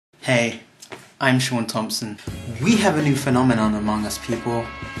Hey, I'm Shaun Thompson. We have a new phenomenon among us people.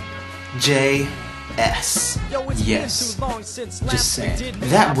 JS. Yes. Just saying.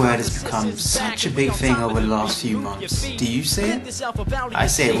 That word has become such a big thing over the last few months. Do you say it? I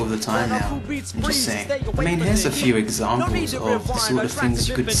say it all the time now. I'm just saying. I mean, here's a few examples of the sort of things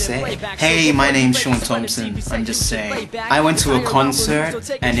you could say. Hey, my name's Shaun Thompson. I'm just saying. I went to a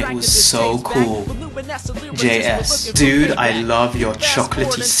concert and it was so cool. JS. Dude, I love your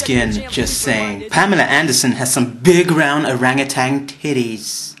chocolatey skin. Just saying. Pamela Anderson has some big round orangutan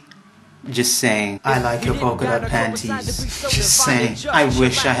titties. Just saying. I like your polka dot panties. Just saying. I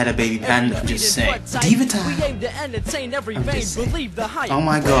wish I had a baby panda. Just saying. Diva time. I'm just saying. Oh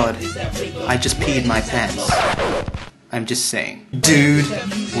my god. I just peed my pants. I'm just saying. Dude,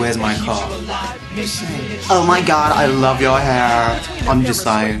 where's my car? Just saying. Oh my god, I love your hair. I'm just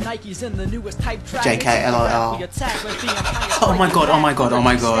saying. JK LOL. Oh my god, oh my god, oh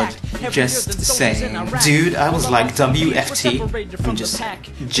my god. Just saying. Dude, I was like WFT. I'm just saying.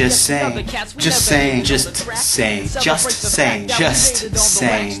 Just saying. Just saying. Just saying. Just saying. Just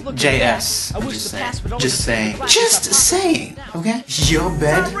saying. JS. I'm just saying. Just saying. Just saying. Okay? Your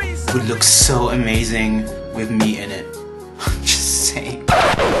bed would look so amazing with me in it. I'm just saying.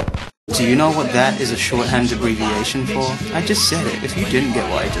 Do you know what that is a shorthand abbreviation for? I just said it. If you didn't get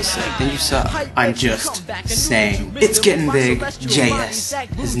what I just said, then you suck. I'm just saying. It's getting big. JS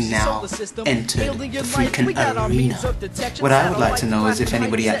has now entered the freaking arena. What I would like to know is if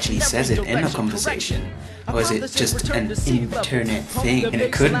anybody actually says it in a conversation. Or is it just an internet thing? And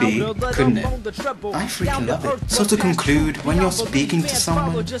it could be, couldn't it? I freaking love it. So to conclude, when you're speaking to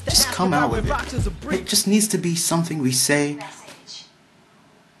someone, just come out with it. It just needs to be something we say.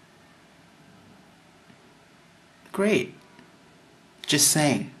 Great. Just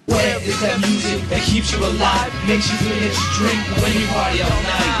saying. Where is that music that keeps you alive, makes you feel that you drink when you party all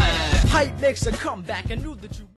night? Hype makes a comeback. I knew that you